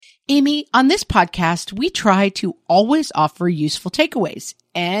Amy, on this podcast, we try to always offer useful takeaways.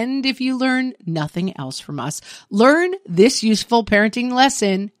 And if you learn nothing else from us, learn this useful parenting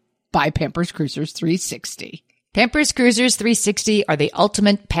lesson by Pampers Cruisers 360. Pampers Cruisers 360 are the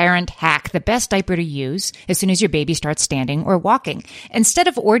ultimate parent hack, the best diaper to use as soon as your baby starts standing or walking. Instead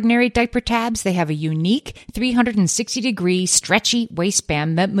of ordinary diaper tabs, they have a unique 360-degree stretchy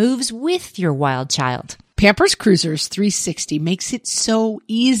waistband that moves with your wild child. Pampers Cruisers 360 makes it so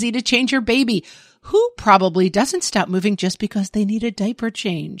easy to change your baby, who probably doesn't stop moving just because they need a diaper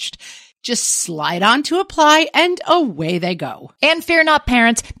changed. Just slide on to apply and away they go. And fear not,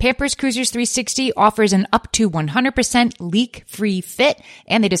 parents, Pampers Cruisers 360 offers an up to 100% leak-free fit,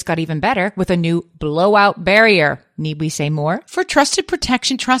 and they just got even better with a new blowout barrier. Need we say more? For trusted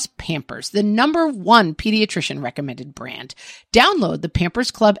protection, trust Pampers, the #1 pediatrician recommended brand. Download the Pampers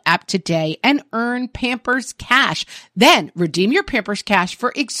Club app today and earn Pampers Cash. Then redeem your Pampers Cash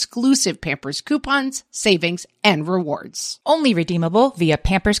for exclusive Pampers coupons, savings, and rewards. Only redeemable via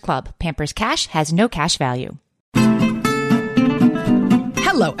Pampers Club. Pampers Cash has no cash value.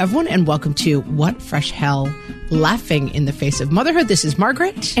 Hello, everyone, and welcome to What Fresh Hell? Laughing in the Face of Motherhood. This is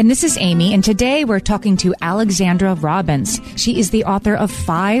Margaret. And this is Amy. And today we're talking to Alexandra Robbins. She is the author of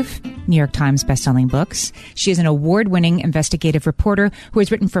 5 New York Times bestselling books. She is an award-winning investigative reporter who has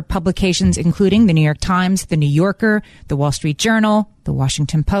written for publications including the New York Times, the New Yorker, the Wall Street Journal, the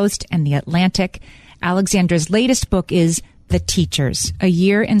Washington Post, and the Atlantic. Alexandra's latest book is The Teachers, a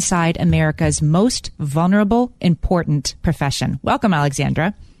year inside America's most vulnerable, important profession. Welcome,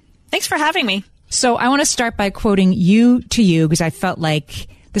 Alexandra. Thanks for having me. So I want to start by quoting you to you because I felt like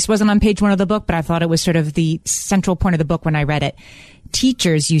this wasn't on page 1 of the book, but I thought it was sort of the central point of the book when I read it.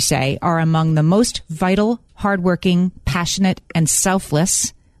 Teachers, you say, are among the most vital, hardworking, passionate, and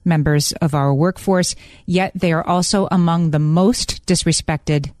selfless members of our workforce, yet they are also among the most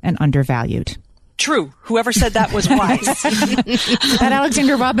disrespected and undervalued. True. Whoever said that was wise. That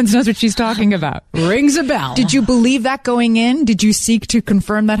Alexandra Robbins knows what she's talking about. Rings a bell. Did you believe that going in? Did you seek to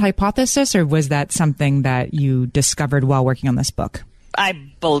confirm that hypothesis, or was that something that you discovered while working on this book? I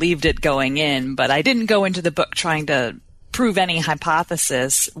believed it going in, but I didn't go into the book trying to prove any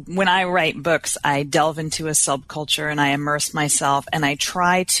hypothesis. When I write books, I delve into a subculture and I immerse myself and I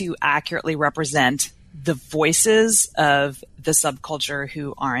try to accurately represent the voices of the subculture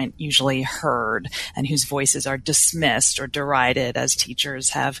who aren't usually heard and whose voices are dismissed or derided as teachers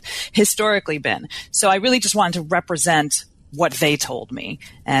have historically been. So I really just wanted to represent what they told me.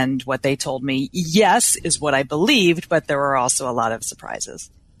 And what they told me, yes, is what I believed, but there were also a lot of surprises.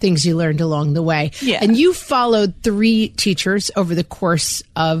 Things you learned along the way. Yeah. And you followed 3 teachers over the course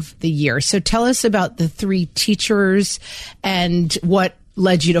of the year. So tell us about the 3 teachers and what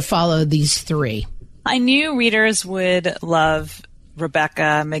led you to follow these 3. I knew readers would love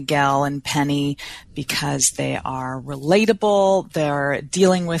Rebecca, Miguel, and Penny because they are relatable. They're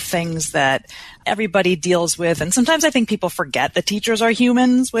dealing with things that everybody deals with. And sometimes I think people forget that teachers are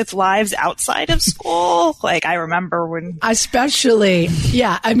humans with lives outside of school. Like I remember when... Especially,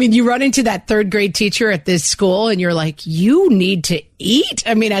 yeah. I mean, you run into that 3rd grade teacher at this school and you're like, you need to eat.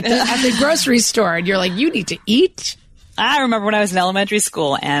 I mean, at the grocery store and you're like, you need to eat. I remember when I was in elementary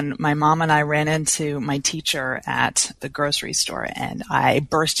school and my mom and I ran into my teacher at the grocery store and I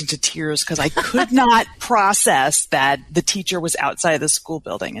burst into tears because I could not process that the teacher was outside the school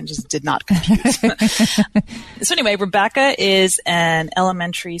building and just did not compute. So anyway, Rebecca is an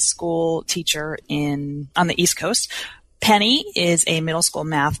elementary school teacher on the East Coast. Penny is a middle school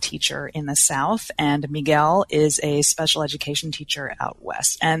math teacher in the South, and Miguel is a special education teacher out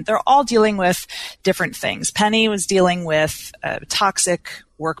West. And they're all dealing with different things. Penny was dealing with toxic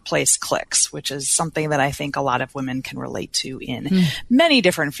workplace cliques, which is something that I think a lot of women can relate to in many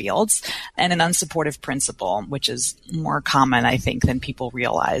different fields, and an unsupportive principal, which is more common, I think, than people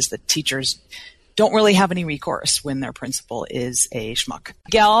realize, that teachers don't really have any recourse when their principal is a schmuck.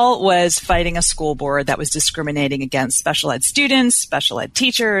 Miguel was fighting a school board that was discriminating against special ed students, special ed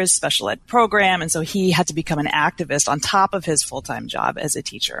teachers, special ed program, and so he had to become an activist on top of his full-time job as a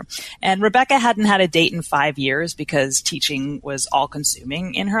teacher. And Rebecca hadn't had a date in 5 years because teaching was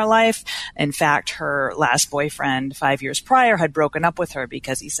all-consuming in her life. In fact, her last boyfriend 5 years prior had broken up with her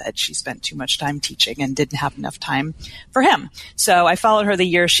because he said she spent too much time teaching and didn't have enough time for him. So I followed her the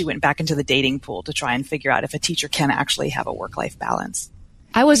year she went back into the dating pool to try and figure out if a teacher can actually have a work-life balance.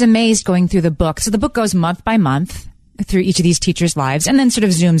 I was amazed going through the book. So the book goes month by month through each of these teachers' lives and then sort of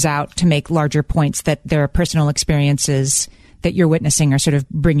zooms out to make larger points that their personal experiences that you're witnessing are sort of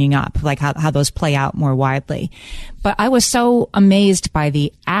bringing up, like how those play out more widely. But I was so amazed by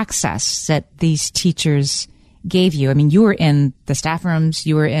the access that these teachers gave you? I mean, you were in the staff rooms,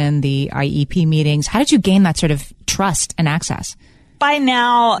 you were in the IEP meetings. How did you gain that sort of trust and access? By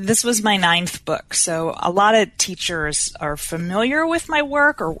now, this was my 9th book, so a lot of teachers are familiar with my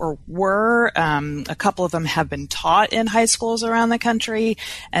work or were. A couple of them have been taught in high schools around the country.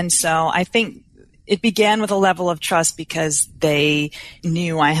 And so I think it began with a level of trust because they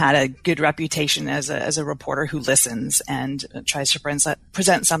knew I had a good reputation as a reporter who listens and tries to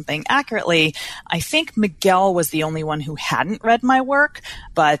present something accurately. I think Miguel was the only one who hadn't read my work,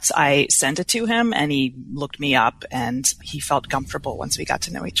 but I sent it to him and he looked me up and he felt comfortable once we got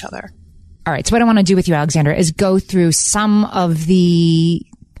to know each other. All right. So what I want to do with you, Alexandra, is go through some of the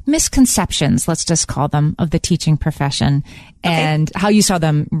misconceptions, let's just call them, of the teaching profession and how you saw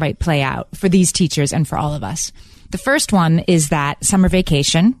them play out for these teachers and for all of us. The first one is that summer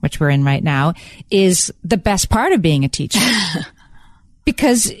vacation, which we're in right now, is the best part of being a teacher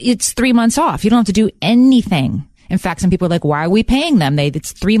because it's 3 months off. You don't have to do anything. In fact, some people are like, why are we paying them?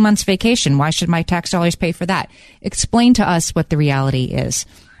 It's 3 months vacation. Why should my tax dollars pay for that? Explain to us what the reality is.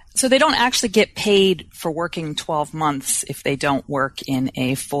 So they don't actually get paid for working 12 months if they don't work in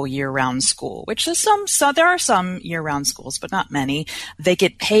a full year-round school, which is there are some year-round schools, but not many. They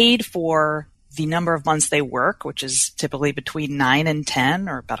get paid for the number of months they work, which is typically between 9 and 10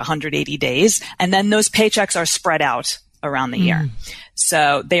 or about 180 days. And then those paychecks are spread out around the year.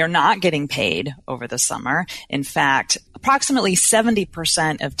 So they are not getting paid over the summer. In fact, approximately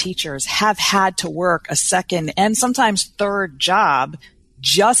 70% of teachers have had to work a second and sometimes third job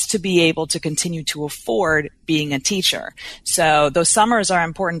just to be able to continue to afford being a teacher. So those summers are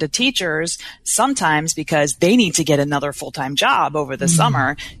important to teachers sometimes because they need to get another full-time job over the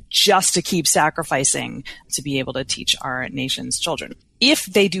summer just to keep sacrificing to be able to teach our nation's children. If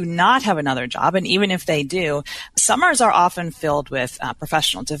they do not have another job, and even if they do, summers are often filled with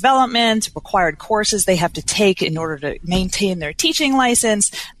professional development, required courses they have to take in order to maintain their teaching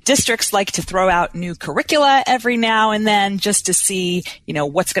license. Districts like to throw out new curricula every now and then just to see,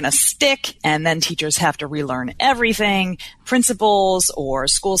 what's going to stick, and then teachers have to relearn everything. Principals or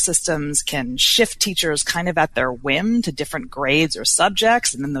school systems can shift teachers kind of at their whim to different grades or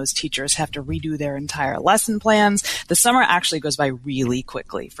subjects, and then those teachers have to redo their entire lesson plans. The summer actually goes by really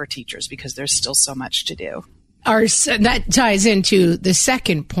quickly for teachers because there's still so much to do. That ties into the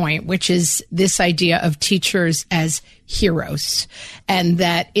second point, which is this idea of teachers as heroes, and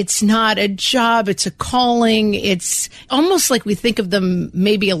that it's not a job, it's a calling. It's almost like we think of them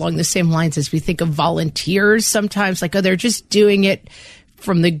maybe along the same lines as we think of volunteers sometimes, like, they're just doing it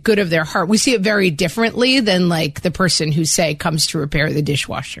from the good of their heart. We see it very differently than like the person who, say, comes to repair the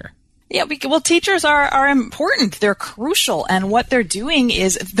dishwasher. Yeah, well, teachers are important. They're crucial. And what they're doing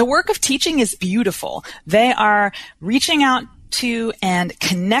is, the work of teaching is beautiful. They are reaching out to and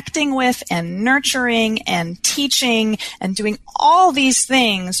connecting with and nurturing and teaching and doing all these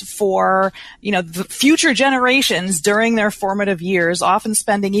things for, the future generations during their formative years, often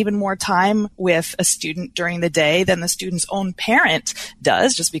spending even more time with a student during the day than the student's own parent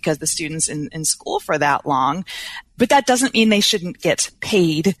does, just because the student's in school for that long. But that doesn't mean they shouldn't get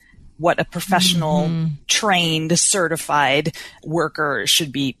paid what a professional, trained, certified worker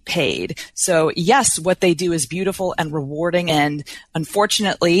should be paid. So yes, what they do is beautiful and rewarding, and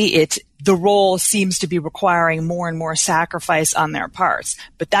unfortunately the role seems to be requiring more and more sacrifice on their parts.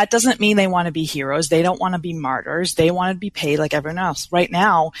 But that doesn't mean they want to be heroes. They don't want to be martyrs. They want to be paid like everyone else. Right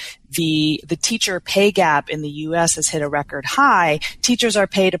now, the teacher pay gap in the U.S. has hit a record high. Teachers are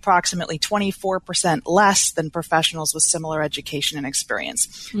paid approximately 24% less than professionals with similar education and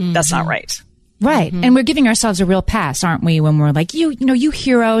experience. That's not right. Right. And we're giving ourselves a real pass, aren't we? When we're like, you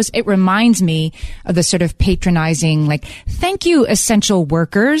heroes. It reminds me of the sort of patronizing, like, thank you, essential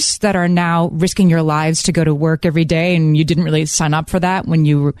workers that are now risking your lives to go to work every day. And you didn't really sign up for that when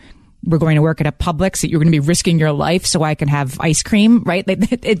you were going to work at a Publix, that you're going to be risking your life so I can have ice cream, right?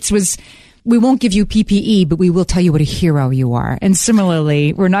 We won't give you PPE, but we will tell you what a hero you are. And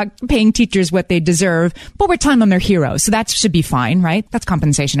similarly, we're not paying teachers what they deserve, but we're telling them they're heroes. So that should be fine, right? That's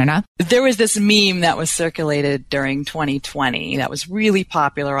compensation enough. There was this meme that was circulated during 2020 that was really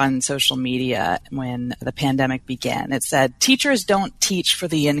popular on social media when the pandemic began. It said, teachers don't teach for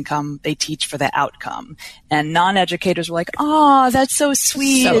the income, they teach for the outcome. And non-educators were like, oh, that's so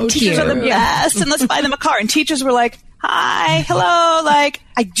sweet. So and teachers cute. are the best. And let's buy them a car. And teachers were like, hi, hello, like,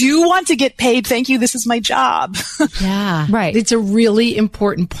 I do want to get paid. Thank you. This is my job. Yeah. Right. It's a really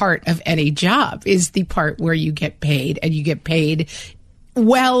important part of any job, is the part where you get paid, and you get paid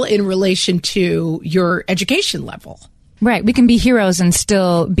well in relation to your education level. Right. We can be heroes and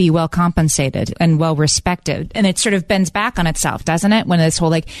still be well compensated and well respected. And it sort of bends back on itself, doesn't it? When this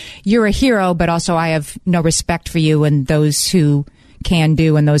whole you're a hero, but also I have no respect for you and those who can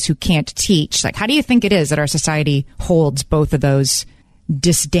do and those who can't teach. How do you think it is that our society holds both of those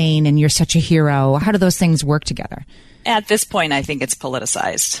disdain and you're such a hero? How do those things work together? At this point, I think it's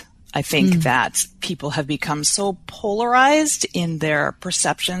politicized. I think that people have become so polarized in their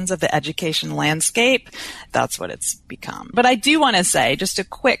perceptions of the education landscape. That's what it's become. But I do want to say just a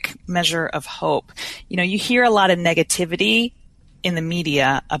quick measure of hope. You hear a lot of negativity in the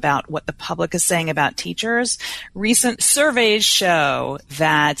media about what the public is saying about teachers. Recent surveys show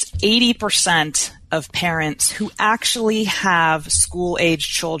that 80% of parents who actually have school-age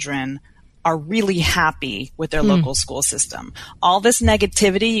children are really happy with their local school system. All this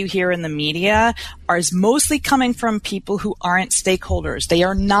negativity you hear in the media is mostly coming from people who aren't stakeholders. They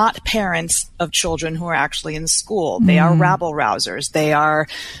are not parents of children who are actually in school. They are rabble-rousers. They are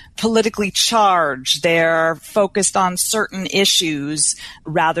politically charged. They're focused on certain issues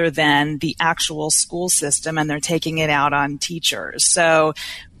rather than the actual school system, and they're taking it out on teachers. So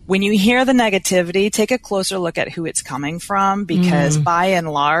when you hear the negativity, take a closer look at who it's coming from, because by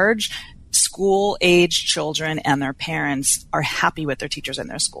and large, school-age children and their parents are happy with their teachers in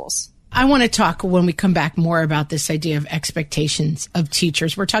their schools. I want to talk when we come back more about this idea of expectations of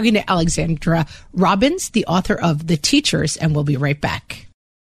teachers. We're talking to Alexandra Robbins, the author of The Teachers, and we'll be right back.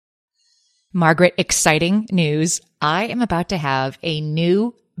 Margaret, exciting news. I am about to have a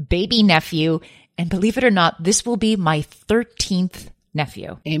new baby nephew, and believe it or not, this will be my 13th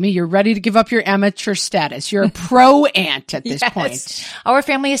nephew. Amy, you're ready to give up your amateur status. You're a pro aunt at this point. Our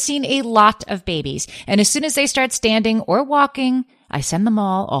family has seen a lot of babies, and as soon as they start standing or walking, I send them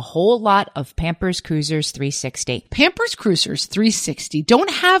all a whole lot of Pampers Cruisers 360. Pampers Cruisers 360 don't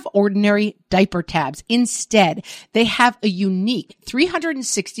have ordinary diaper tabs. Instead, they have a unique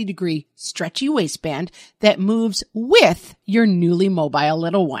 360-degree stretchy waistband that moves with your newly mobile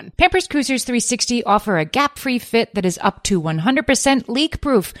little one. Pampers Cruisers 360 offer a gap-free fit that is up to 100%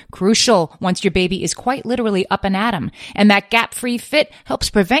 leak-proof. Crucial once your baby is quite literally up and at 'em. And that gap-free fit helps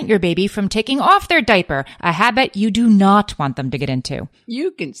prevent your baby from taking off their diaper, a habit you do not want them to get into.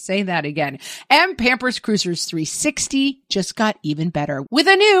 You can say that again. And Pampers Cruisers 360 just got even better with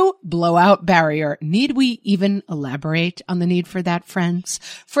a new blowout barrier. Need we even elaborate on the need for that, friends?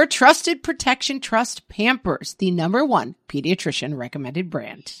 For trusted protection, trust Pampers, the #1 pediatrician recommended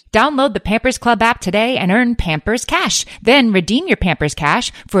brand. Download the Pampers Club app today and earn Pampers Cash. Then redeem your Pampers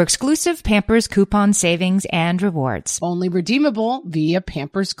Cash for exclusive Pampers coupon savings and rewards. Only redeemable via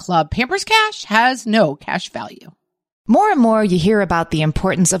Pampers Club. Pampers Cash has no cash value. More and more you hear about the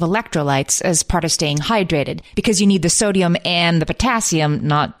importance of electrolytes as part of staying hydrated, because you need the sodium and the potassium,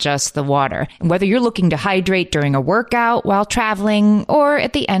 not just the water. And whether you're looking to hydrate during a workout, while traveling, or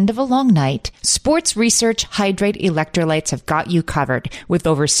at the end of a long night, Sports Research Hydrate Electrolytes have got you covered with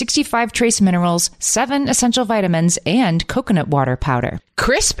over 65 trace minerals, 7 essential vitamins, and coconut water powder.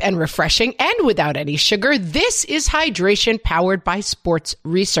 Crisp and refreshing and without any sugar, this is hydration powered by Sports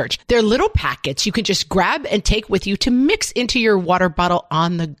Research. They're little packets you can just grab and take with you to mix into your water bottle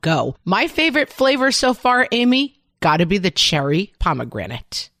on the go. My favorite flavor so far, Amy, gotta be the cherry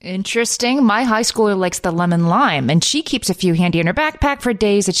pomegranate. Interesting. My high schooler likes the lemon lime, and she keeps a few handy in her backpack for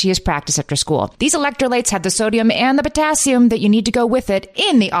days that she has practice after school. These electrolytes have the sodium and the potassium that you need to go with it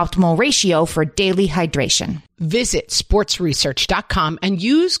in the optimal ratio for daily hydration. Visit sportsresearch.com and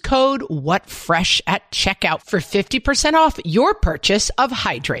use code WhatFresh at checkout for 50% off your purchase of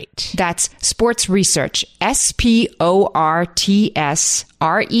Hydrate. That's Sports Research,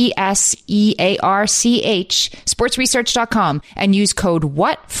 SportsResearch, sportsresearch.com, and use code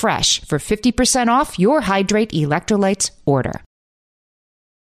WhatFresh for 50% off your Hydrate electrolytes order.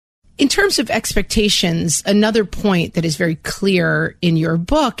 In terms of expectations, another point that is very clear in your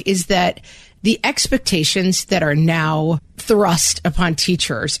book is that the expectations that are now thrust upon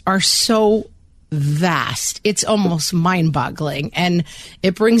teachers are so vast. It's almost mind-boggling. And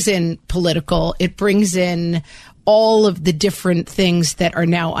it brings in political, it brings in all of the different things that are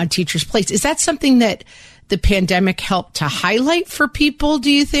now on teachers' plates. Is that something that the pandemic helped to highlight for people,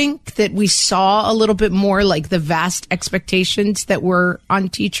 do you think? That we saw a little bit more like the vast expectations that were on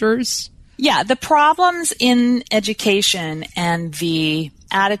teachers? Yeah, the problems in education and the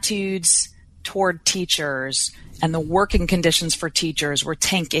attitudes toward teachers and the working conditions for teachers were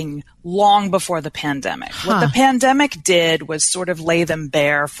tanking long before the pandemic. What the pandemic did was sort of lay them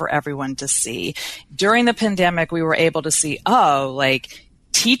bare for everyone to see. During the pandemic, we were able to see,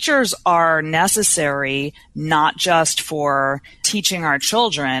 Teachers are necessary not just for teaching our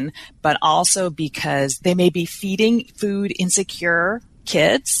children, but also because they may be feeding food insecure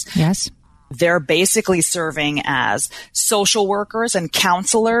kids. Yes. They're basically serving as social workers and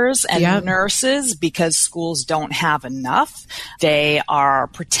counselors and nurses because schools don't have enough. They are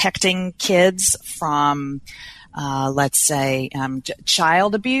protecting kids from let's say,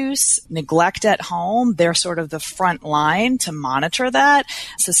 child abuse, neglect at home. They're sort of the front line to monitor that.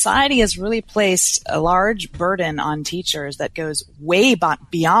 Society has really placed a large burden on teachers that goes way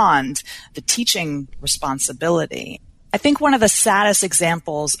beyond the teaching responsibility. I think one of the saddest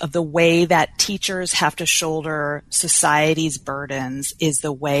examples of the way that teachers have to shoulder society's burdens is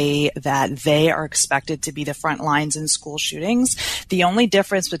the way that they are expected to be the front lines in school shootings. The only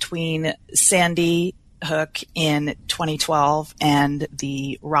difference between Sandy Hook in 2012 and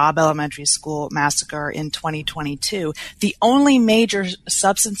the Robb Elementary School massacre in 2022, the only major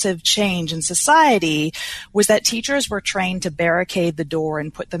substantive change in society was that teachers were trained to barricade the door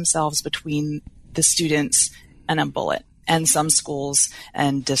and put themselves between the students and a bullet. And some schools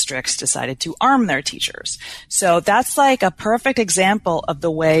and districts decided to arm their teachers. So that's like a perfect example of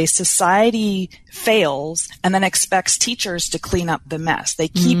the way society fails and then expects teachers to clean up the mess. They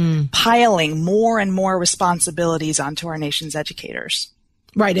keep piling more and more responsibilities onto our nation's educators.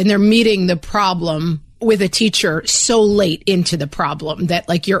 Right. And they're meeting the problem with a teacher so late into the problem that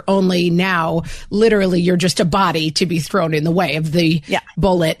like you're only now literally you're just a body to be thrown in the way of the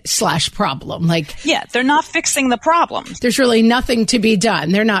bullet/problem. Like, they're not fixing the problem. There's really nothing to be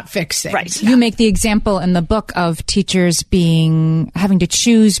done. They're not fixing. Right. You make the example in the book of teachers having to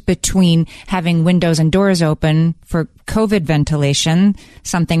choose between having windows and doors open for COVID ventilation,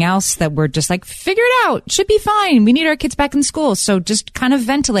 something else that we're just like, figure it out, should be fine. We need our kids back in school. So just kind of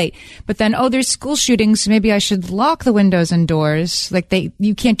ventilate. But then, there's school shootings. So maybe I should lock the windows and doors. Like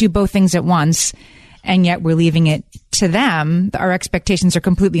you can't do both things at once. And yet we're leaving it to them. Our expectations are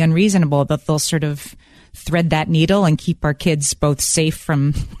completely unreasonable that they'll sort of thread that needle and keep our kids both safe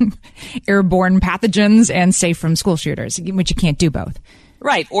from airborne pathogens and safe from school shooters, which you can't do both.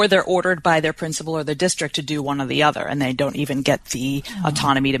 Right. Or they're ordered by their principal or their district to do one or the other, and they don't even get the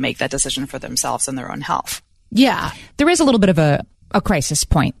autonomy to make that decision for themselves and their own health. Yeah. There is a little bit of a crisis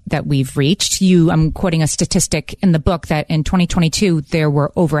point that we've reached. I'm quoting a statistic in the book that in 2022, there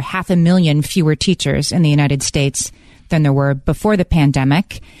were over 500,000 fewer teachers in the United States than there were before the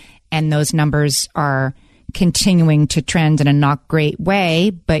pandemic. And those numbers are continuing to trend in a not great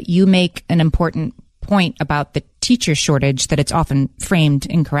way. But you make an important point about the teacher shortage that it's often framed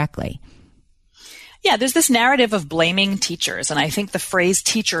incorrectly. Yeah, there's this narrative of blaming teachers, and I think the phrase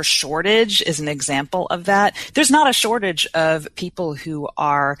teacher shortage is an example of that. There's not a shortage of people who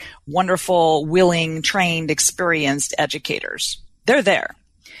are wonderful, willing, trained, experienced educators. They're there.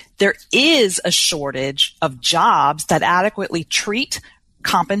 There is a shortage of jobs that adequately treat,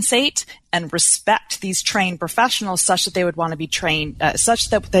 compensate, and respect these trained professionals such that they would want to be trained, such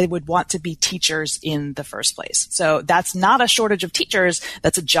that they would want to be teachers in the first place. So that's not a shortage of teachers.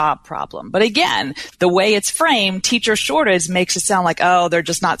 That's a job problem. But again, the way it's framed, teacher shortage makes it sound like, they're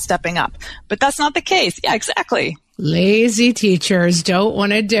just not stepping up. But that's not the case. Yeah, exactly. Lazy teachers don't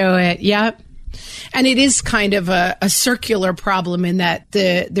want to do it. Yep. And it is kind of a circular problem in that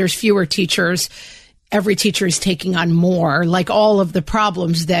there's fewer teachers. Every teacher is taking on more, like all of the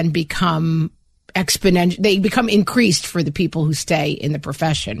problems then become exponential. They become increased for the people who stay in the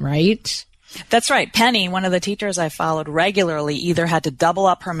profession, right? That's right. Penny, one of the teachers I followed regularly, either had to double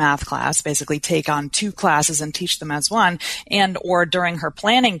up her math class, basically take on 2 classes and teach them as one, or during her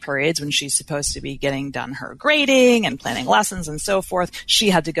planning periods when she's supposed to be getting done her grading and planning lessons and so forth, she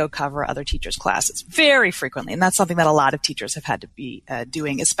had to go cover other teachers' classes very frequently. And that's something that a lot of teachers have had to be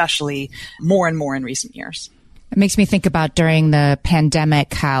doing, especially more and more in recent years. It makes me think about during the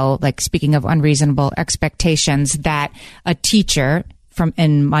pandemic how, like, speaking of unreasonable expectations, that a teacher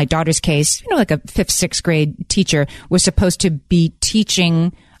in my daughter's case, like a 5th, 6th grade teacher was supposed to be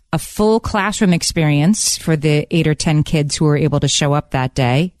teaching a full classroom experience for the 8 or 10 kids who were able to show up that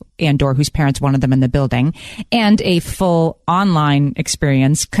day and or whose parents wanted them in the building, and a full online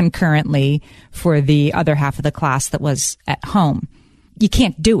experience concurrently for the other half of the class that was at home. You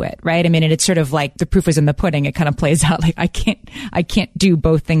can't do it, right? I mean, it's sort of like the proof is in the pudding. It kind of plays out like I can't do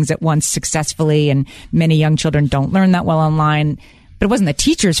both things at once successfully, and many young children don't learn that well online. But it wasn't the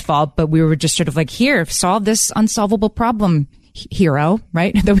teacher's fault, but we were just sort of like, here, solve this unsolvable problem, hero,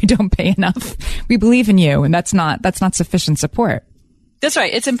 right? That we don't pay enough. We believe in you, and that's not sufficient support. That's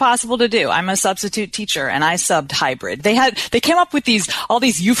right. It's impossible to do. I'm a substitute teacher and I subbed hybrid. They came up with all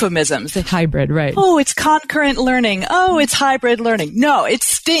these euphemisms. Hybrid, right. Oh, it's concurrent learning. Oh, it's hybrid learning. No, it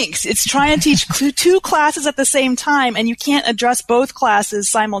stinks. It's trying to teach two classes at the same time and you can't address both classes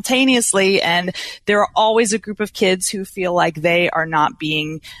simultaneously. And there are always a group of kids who feel like they are not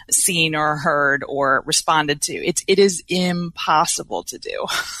being seen or heard or responded to. It is impossible to do.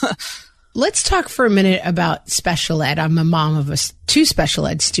 Let's talk for a minute about special ed. I'm a mom of two special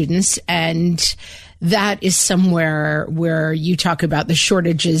ed students, and that is somewhere where you talk about the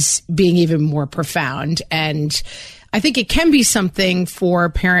shortages being even more profound. And I think it can be something for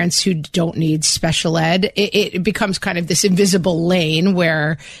parents who don't need special ed. It becomes kind of this invisible lane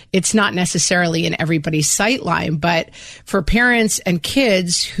where it's not necessarily in everybody's sight line, but for parents and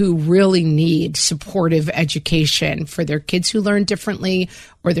kids who really need supportive education for their kids who learn differently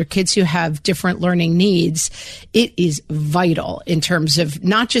or their kids who have different learning needs, it is vital in terms of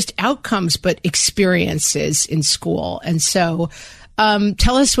not just outcomes, but experiences in school. And so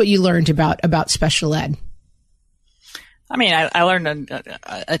tell us what you learned about special ed. I mean, I learned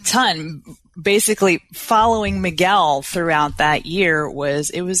a ton. Basically, following Miguel throughout that year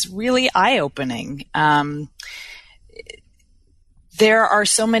was really eye-opening. There are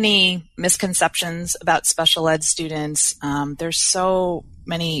so many misconceptions about special ed students. There's so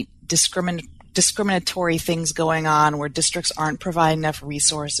many discriminatory things going on where districts aren't providing enough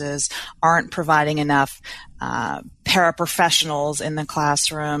resources, aren't providing enough paraprofessionals in the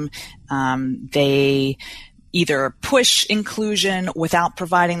classroom. They either push inclusion without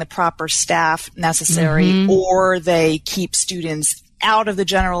providing the proper staff necessary, or they keep students out of the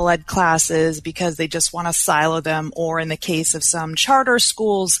general ed classes because they just want to silo them, or in the case of some charter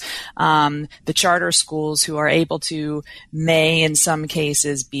schools, the charter schools who are able to may in some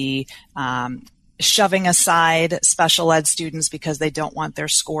cases be shoving aside special ed students because they don't want their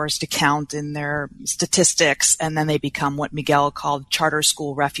scores to count in their statistics, and then they become what Miguel called charter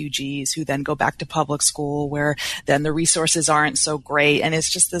school refugees, who then go back to public school where then the resources aren't so great, and it's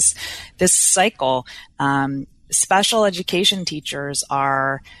just this cycle. Special education teachers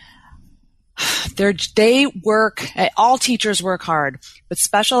all teachers work hard, but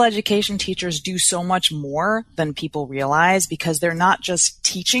special education teachers do so much more than people realize because they're not just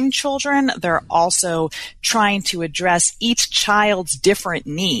teaching children, they're also trying to address each child's different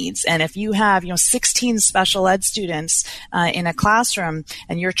needs. And if you have, 16 special ed students in a classroom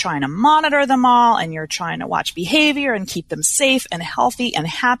and you're trying to monitor them all and you're trying to watch behavior and keep them safe and healthy and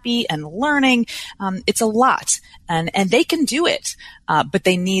happy and learning, it's a lot. And they can do it, but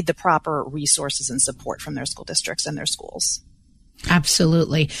they need the proper resources and support from their school districts and their schools.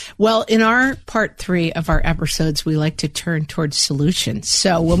 Absolutely. Well, in our part 3 of our episodes, we like to turn towards solutions.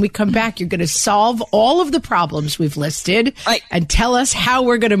 So when we come back, you're going to solve all of the problems we've listed and tell us how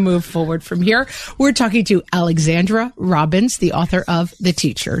we're going to move forward from here. We're talking to Alexandra Robbins, the author of The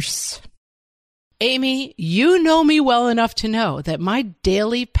Teachers. Amy, you know me well enough to know that my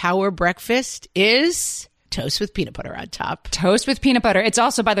daily power breakfast is toast with peanut butter on top. Toast with peanut butter. It's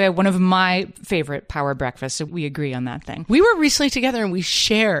also, by the way, one of my favorite power breakfasts, so we agree on that thing. We were recently together and we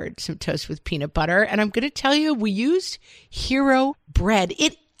shared some toast with peanut butter, and I'm going to tell you, we used Hero bread.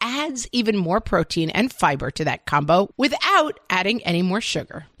 It adds even more protein and fiber to that combo without adding any more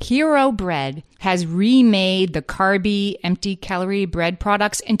sugar. Hero bread has remade the carby, empty-calorie bread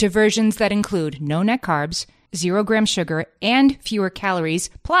products into versions that include no net carbs, 0 gram sugar, and fewer calories,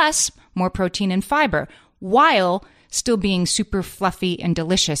 plus more protein and fiber, while still being super fluffy and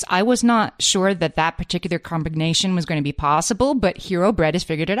delicious. I was not sure that particular combination was going to be possible, but Hero Bread has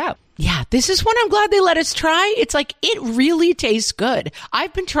figured it out. Yeah, this is one I'm glad they let us try. It's like, it really tastes good.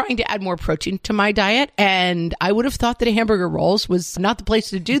 I've been trying to add more protein to my diet, and I would have thought that a hamburger rolls was not the place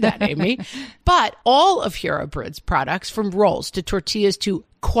to do that, Amy. But all of Hero Bread's products, from rolls to tortillas to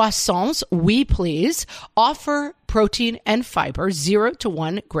croissants, we please, offer protein and fiber, 0 to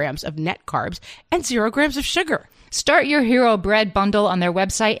 1 grams of net carbs, and 0 grams of sugar. Start your Hero Bread bundle on their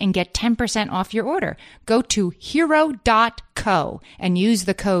website and get 10% off your order. Go to hero.co and use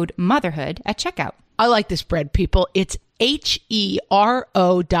the code motherhood at checkout. I like this bread, people. It's HERO.co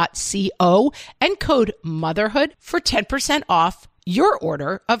and code motherhood for 10% off your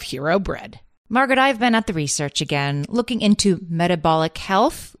order of Hero Bread. Margaret, I've been at the research again, looking into metabolic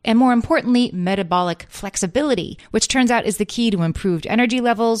health and, more importantly, metabolic flexibility, which turns out is the key to improved energy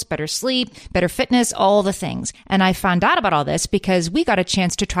levels, better sleep, better fitness, all the things. And I found out about all this because we got a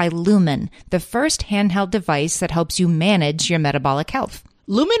chance to try Lumen, the first handheld device that helps you manage your metabolic health.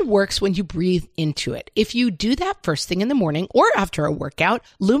 Lumen works when you breathe into it. If you do that first thing in the morning or after a workout,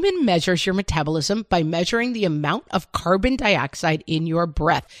 Lumen measures your metabolism by measuring the amount of carbon dioxide in your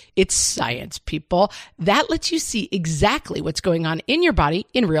breath. It's science, people. That lets you see exactly what's going on in your body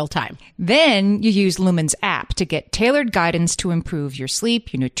in real time. Then you use Lumen's app to get tailored guidance to improve your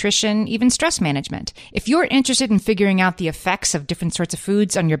sleep, your nutrition, even stress management. If you're interested in figuring out the effects of different sorts of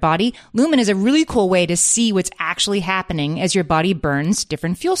foods on your body, Lumen is a really cool way to see what's actually happening as your body burns different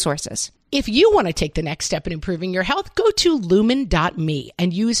fuel sources. If you want to take the next step in improving your health, go to lumen.me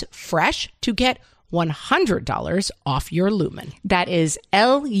and use FRESH to get $100 off your Lumen. That is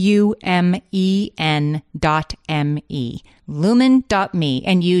LUMEN.ME. Lumen.me,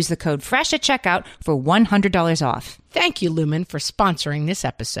 and use the code FRESH at checkout for $100 off. Thank you, Lumen, for sponsoring this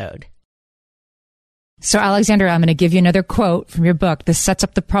episode. So, Alexandra, I'm going to give you another quote from your book. This sets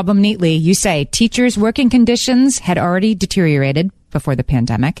up the problem neatly. You say, teachers' working conditions had already deteriorated before the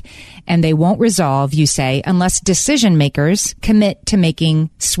pandemic, and they won't resolve, you say, unless decision makers commit to making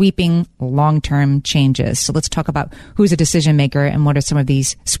sweeping long-term changes. So let's talk about who's a decision maker and what are some of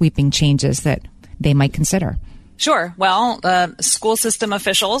these sweeping changes that they might consider. Sure. Well, school system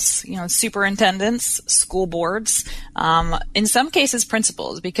officials, superintendents, school boards, in some cases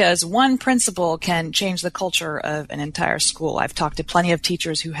principals, because one principal can change the culture of an entire school. I've talked to plenty of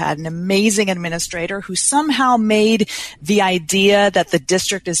teachers who had an amazing administrator who somehow made the idea that the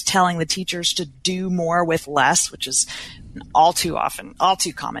district is telling the teachers to do more with less, which is all too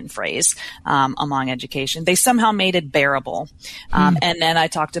common phrase among education. They somehow made it bearable. And then I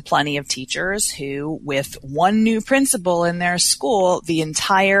talked to plenty of teachers who, with one new principal in their school, the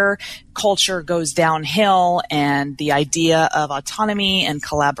entire culture goes downhill and the idea of autonomy and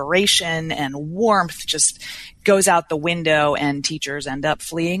collaboration and warmth just goes out the window, and teachers end up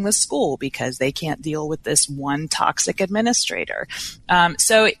fleeing the school because they can't deal with this one toxic administrator.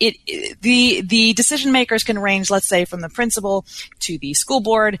 So the decision makers can range, let's say, from the principal to the school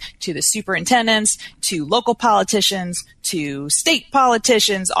board, to the superintendents, to local politicians, to state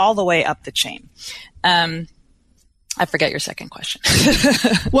politicians, all the way up the chain. I forget your second question.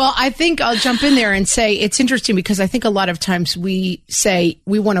 Well, I think I'll jump in there and say it's interesting because I think a lot of times we say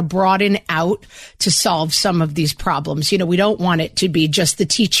we want to broaden out to solve some of these problems. We don't want it to be just the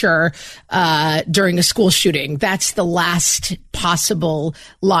teacher during a school shooting. That's the last possible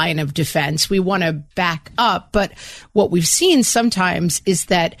line of defense. We want to back up. But what we've seen sometimes is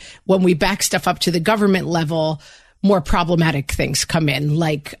that when we back stuff up to the government level, more problematic things come in,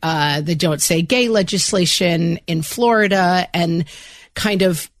 like the Don't Say Gay legislation in Florida and kind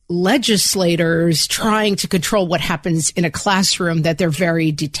of legislators trying to control what happens in a classroom that they're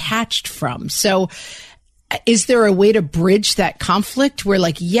very detached from. So is there a way to bridge that conflict where,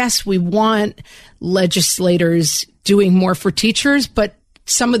 like, yes, we want legislators doing more for teachers, but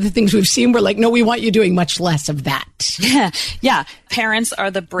some of the things we've seen, we're like, no, we want you doing much less of that. Yeah. Parents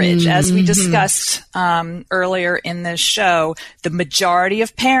are the bridge. As we discussed earlier in this show, the majority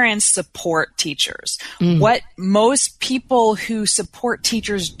of parents support teachers. What most people who support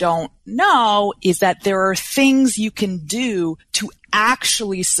teachers don't know is that there are things you can do to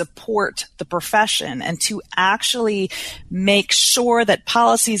actually support the profession and to actually make sure that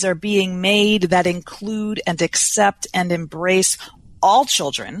policies are being made that include and accept and embrace all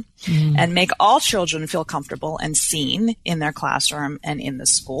children and make all children feel comfortable and seen in their classroom and in the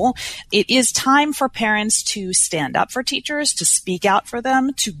school. It is time for parents to stand up for teachers, to speak out for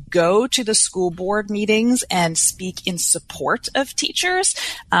them, to go to the school board meetings and speak in support of teachers.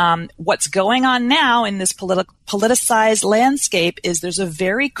 What's going on now in this politicized landscape is there's a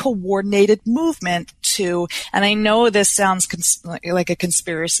very coordinated movement to, and I know this sounds like a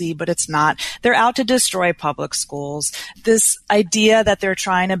conspiracy, but it's not. They're out to destroy public schools. This idea that they're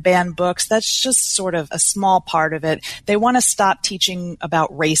trying to ban books, that's just sort of a small part of it. They want to stop teaching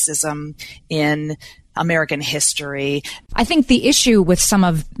about racism in American history. I think the issue with some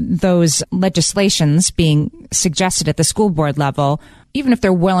of those legislations being suggested at the school board level, even if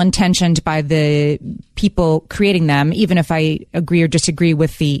they're well-intentioned by the people creating them, even if I agree or disagree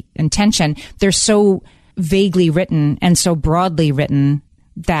with the intention, they're so vaguely written and so broadly written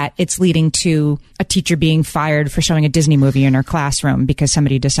that it's leading to a teacher being fired for showing a Disney movie in her classroom because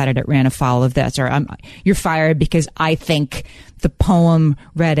somebody decided it ran afoul of this, or you're fired because I think the poem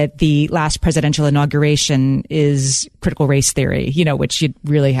read at the last presidential inauguration is critical race theory, which you'd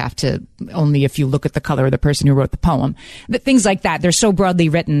really have to only if you look at the color of the person who wrote the poem. But things like that, they're so broadly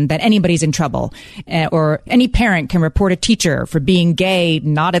written that anybody's in trouble. Or any parent can report a teacher for being gay,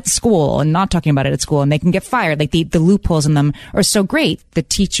 not at school and not talking about it at school, and they can get fired. Like the loopholes in them are so great. The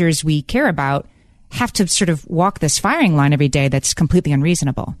teachers we care about have to sort of walk this firing line every day that's completely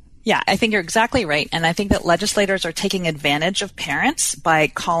unreasonable. Yeah, I think you're exactly right. And I think that legislators are taking advantage of parents by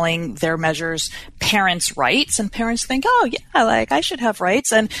calling their measures parents' rights. And parents think, oh, yeah, like I should have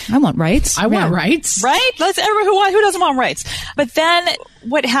rights. And I want rights. I want rights. Right? Who doesn't want rights? But then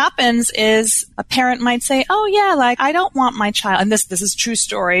what happens is a parent might say, oh, yeah, like I don't want my child. And this is a true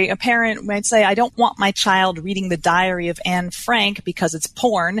story. A parent might say, I don't want my child reading the diary of Anne Frank because it's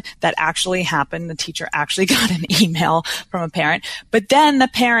porn. That actually happened. The teacher actually got an email from a parent. But then the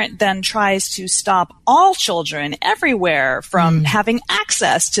parent then tries to stop all children everywhere from having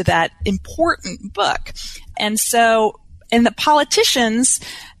access to that important book. And the politicians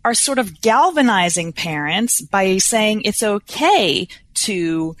are sort of galvanizing parents by saying it's okay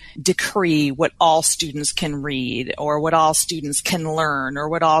to decree what all students can read or what all students can learn or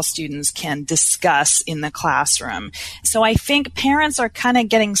what all students can discuss in the classroom. So I think parents are kind of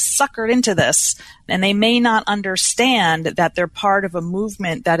getting suckered into this, and they may not understand that they're part of a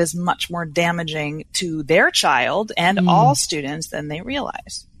movement that is much more damaging to their child and all students than they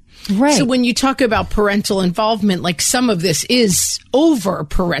realize. Right. So when you talk about parental involvement, like some of this is over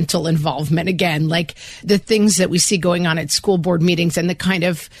parental involvement again, like the things that we see going on at school board meetings and the kind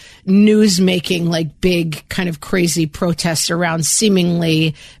of news making, like big kind of crazy protests around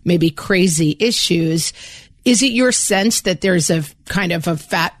seemingly maybe crazy issues. Is it your sense that there's a kind of a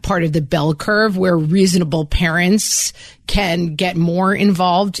fat part of the bell curve where reasonable parents can get more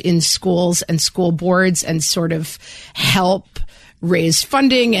involved in schools and school boards and sort of help raise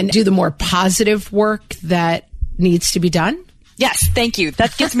funding and do the more positive work that needs to be done? Yes, thank you.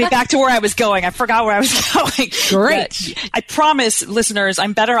 That gets me back to where I was going. I forgot where I was going. Great. I promise, listeners,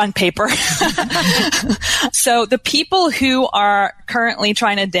 I'm better on paper. So the people who are currently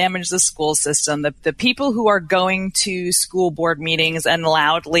trying to damage the school system, the people who are going to school board meetings and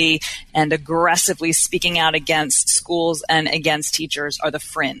loudly and aggressively speaking out against schools and against teachers are the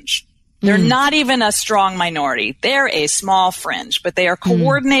fringe. They're not even a strong minority. They're a small fringe, but they are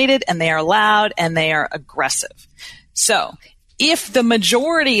coordinated and they are loud and they are aggressive. So if the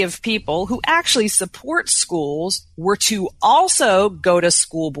majority of people who actually support schools were to also go to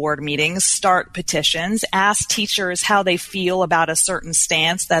school board meetings, start petitions, ask teachers how they feel about a certain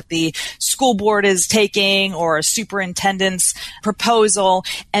stance that the school board is taking or a superintendent's proposal,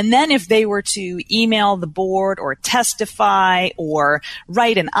 and then if they were to email the board or testify or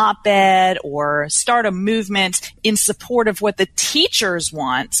write an op-ed or start a movement in support of what the teachers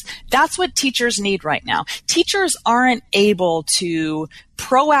want, that's what teachers need right now. Teachers aren't able to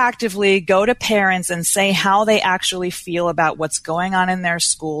proactively go to parents and say how they actually feel about what's going on in their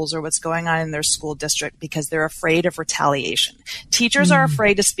schools or what's going on in their school district because they're afraid of retaliation. Teachers are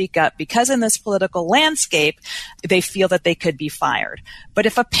afraid to speak up because in this political landscape, they feel that they could be fired. But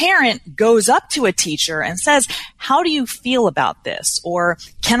if a parent goes up to a teacher and says, how do you feel about this? Or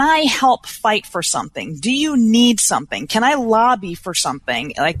can I help fight for something? Do you need something? Can I lobby for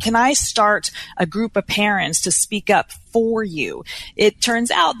something? Like, can I start a group of parents to speak up for you? It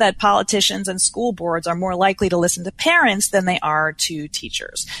turns out that politicians and school boards are more likely to listen to parents than they are to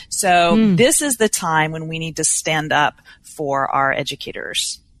teachers. So this is the time when we need to stand up for our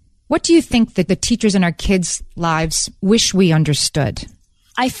educators. What do you think that the teachers in our kids' lives wish we understood?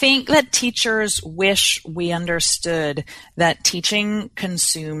 I think that teachers wish we understood that teaching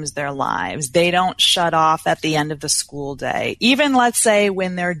consumes their lives. They don't shut off at the end of the school day. Even, let's say,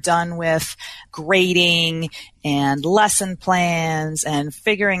 when they're done with grading and lesson plans and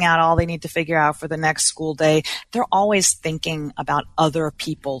figuring out all they need to figure out for the next school day, they're always thinking about other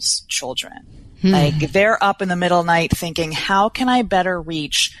people's children. Like, they're up in the middle of the night thinking, how can I better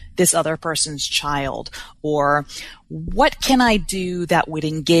reach this other person's child? Or what can I do that would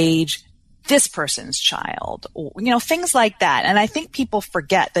engage this person's child? Or, things like that. And I think people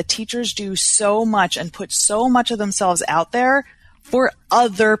forget that teachers do so much and put so much of themselves out there for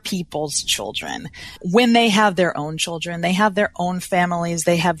other people's children. When they have their own children, they have their own families,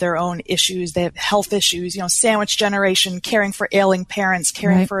 they have their own issues, they have health issues, sandwich generation, caring for ailing parents,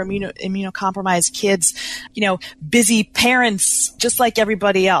 caring for immunocompromised kids, busy parents, just like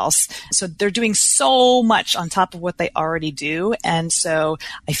everybody else. So they're doing so much on top of what they already do. And so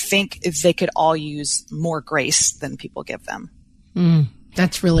I think if they could all use more grace than people give them.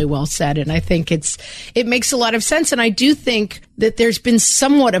 That's really well said. And I think it makes a lot of sense. And I do think that there's been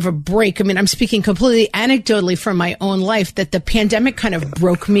somewhat of a break. I mean, I'm speaking completely anecdotally from my own life, that the pandemic kind of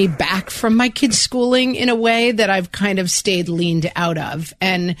broke me back from my kids' schooling in a way that I've kind of stayed leaned out of.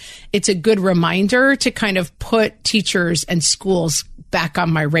 And it's a good reminder to kind of put teachers and schools back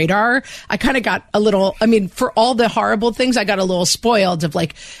on my radar. I kind of got a little, for all the horrible things, I got a little spoiled of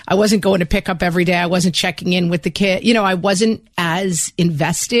like, I wasn't going to pick up every day. I wasn't checking in with the kid. I wasn't as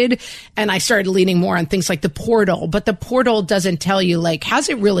invested, and I started leaning more on things like the portal, but the portal doesn't tell you like, how's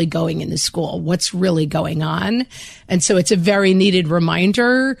it really going in the school? What's really going on? And so it's a very needed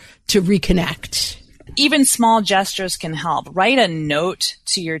reminder to reconnect. Even small gestures can help. Write a note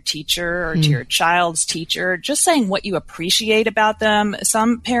to your teacher or to your child's teacher, just saying what you appreciate about them.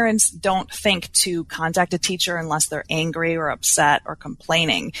 Some parents don't think to contact a teacher unless they're angry or upset or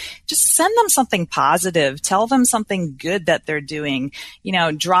complaining. Just send them something positive. Tell them something good that they're doing.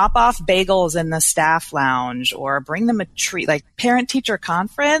 Drop off bagels in the staff lounge, or bring them a treat, like parent-teacher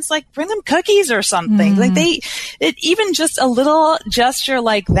conference, like bring them cookies or something. Even just a little gesture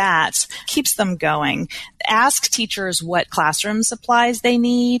like that keeps them going. Ask teachers what classroom supplies they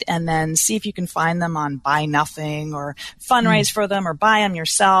need, and then see if you can find them on Buy Nothing, or fundraise for them, or buy them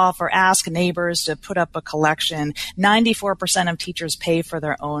yourself, or ask neighbors to put up a collection. 94% of teachers pay for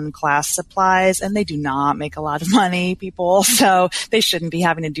their own class supplies, and they do not make a lot of money, people, so they shouldn't be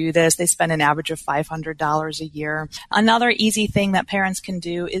having to do this. They spend an average of $500 a year. Another easy thing that parents can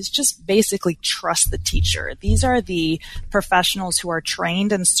do is just basically trust the teacher. These are the professionals who are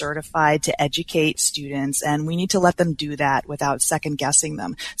trained and certified to educate students, and we need to let them do that without second guessing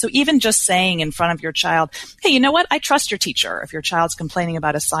them. So even just saying in front of your child, hey, you know what? I trust your teacher. If your child's complaining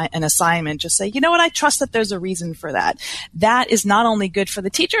about an assignment, just say, you know what? I trust that there's a reason for that. That is not only good for the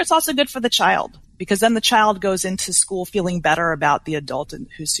teacher, it's also good for the child, because then the child goes into school feeling better about the adult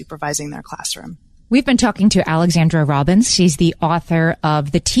who's supervising their classroom. We've been talking to Alexandra Robbins. She's the author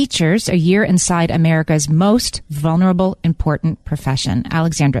of The Teachers, A Year Inside America's Most Vulnerable, Important Profession.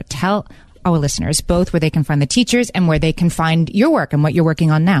 Alexandra, tell our listeners both where they can find The Teachers and where they can find your work and what you're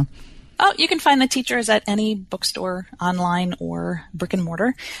working on now. Oh, you can find The Teachers at any bookstore, online or brick and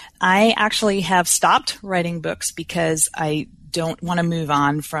mortar. I actually have stopped writing books because I don't want to move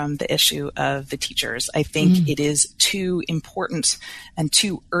on from the issue of the teachers. I think it is too important and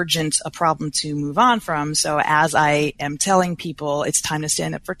too urgent a problem to move on from. So as I am telling people it's time to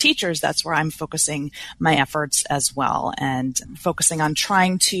stand up for teachers, that's where I'm focusing my efforts as well, and focusing on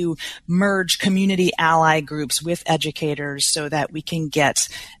trying to merge community ally groups with educators so that we can get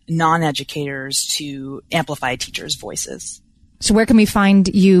non-educators to amplify teachers' voices. So where can we find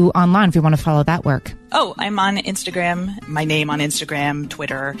you online if we want to follow that work? Oh, I'm on Instagram. My name on Instagram,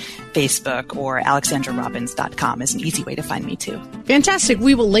 Twitter, Facebook, or alexandrarobbins.com is an easy way to find me too. Fantastic.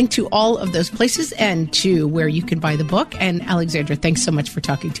 We will link to all of those places and to where you can buy the book. And Alexandra, thanks so much for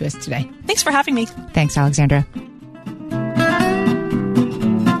talking to us today. Thanks for having me. Thanks, Alexandra.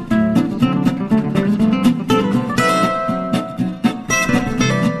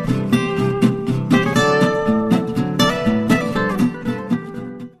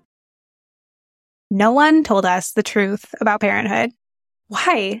 No one told us the truth about parenthood.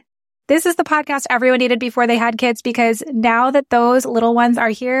 Why? This is the podcast everyone needed before they had kids, because now that those little ones are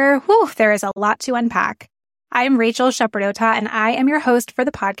here, there is a lot to unpack. I'm Rachel Shepardota, and I am your host for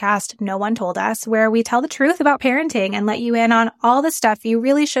the podcast No One Told Us, where we tell the truth about parenting and let you in on all the stuff you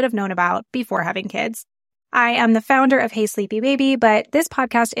really should have known about before having kids. I am the founder of Hey Sleepy Baby, but this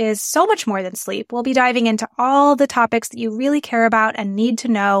podcast is so much more than sleep. We'll be diving into all the topics that you really care about and need to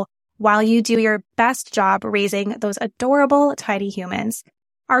know while you do your best job raising those adorable, tiny humans.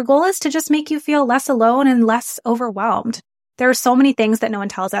 Our goal is to just make you feel less alone and less overwhelmed. There are so many things that no one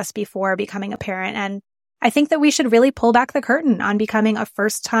tells us before becoming a parent, and I think that we should really pull back the curtain on becoming a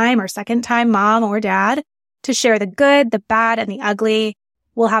first-time or second-time mom or dad to share the good, the bad, and the ugly.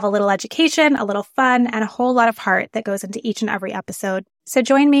 We'll have a little education, a little fun, and a whole lot of heart that goes into each and every episode. So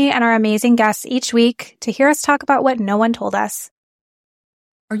join me and our amazing guests each week to hear us talk about what no one told us.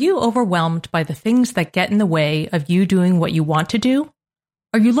 Are you overwhelmed by the things that get in the way of you doing what you want to do?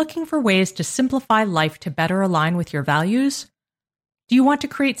 Are you looking for ways to simplify life to better align with your values? Do you want to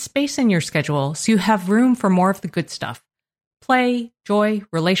create space in your schedule so you have room for more of the good stuff? Play, joy,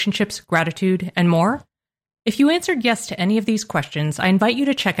 relationships, gratitude, and more? If you answered yes to any of these questions, I invite you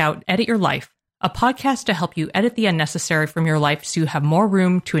to check out Edit Your Life, a podcast to help you edit the unnecessary from your life so you have more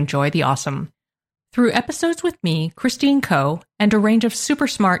room to enjoy the awesome. Through episodes with me, Christine Coe, and a range of super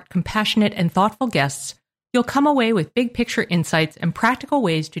smart, compassionate, and thoughtful guests, you'll come away with big picture insights and practical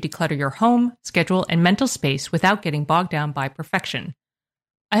ways to declutter your home, schedule, and mental space without getting bogged down by perfection.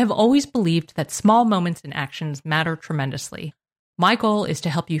 I have always believed that small moments and actions matter tremendously. My goal is to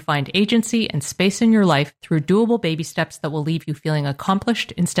help you find agency and space in your life through doable baby steps that will leave you feeling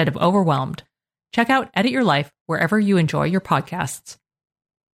accomplished instead of overwhelmed. Check out Edit Your Life wherever you enjoy your podcasts.